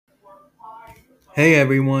Hey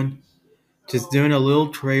everyone, just doing a little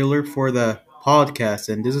trailer for the podcast,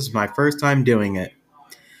 and this is my first time doing it.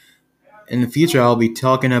 In the future, I'll be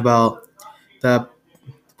talking about the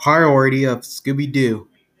priority of Scooby Doo,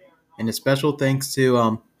 and a special thanks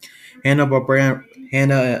to Hanna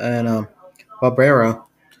and Barbera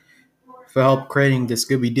for help creating the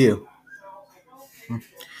Scooby Doo.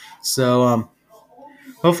 So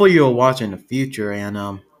hopefully you'll watch in the future,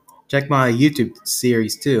 and check my YouTube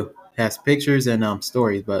series too. It has pictures and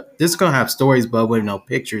stories, but this is gonna have stories, but with no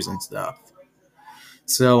pictures and stuff.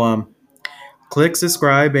 So click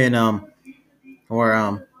subscribe and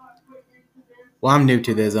or well, I'm new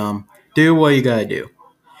to this. Do what you gotta do,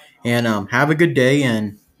 and have a good day,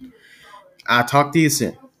 and I'll talk to you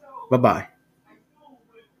soon. Bye bye.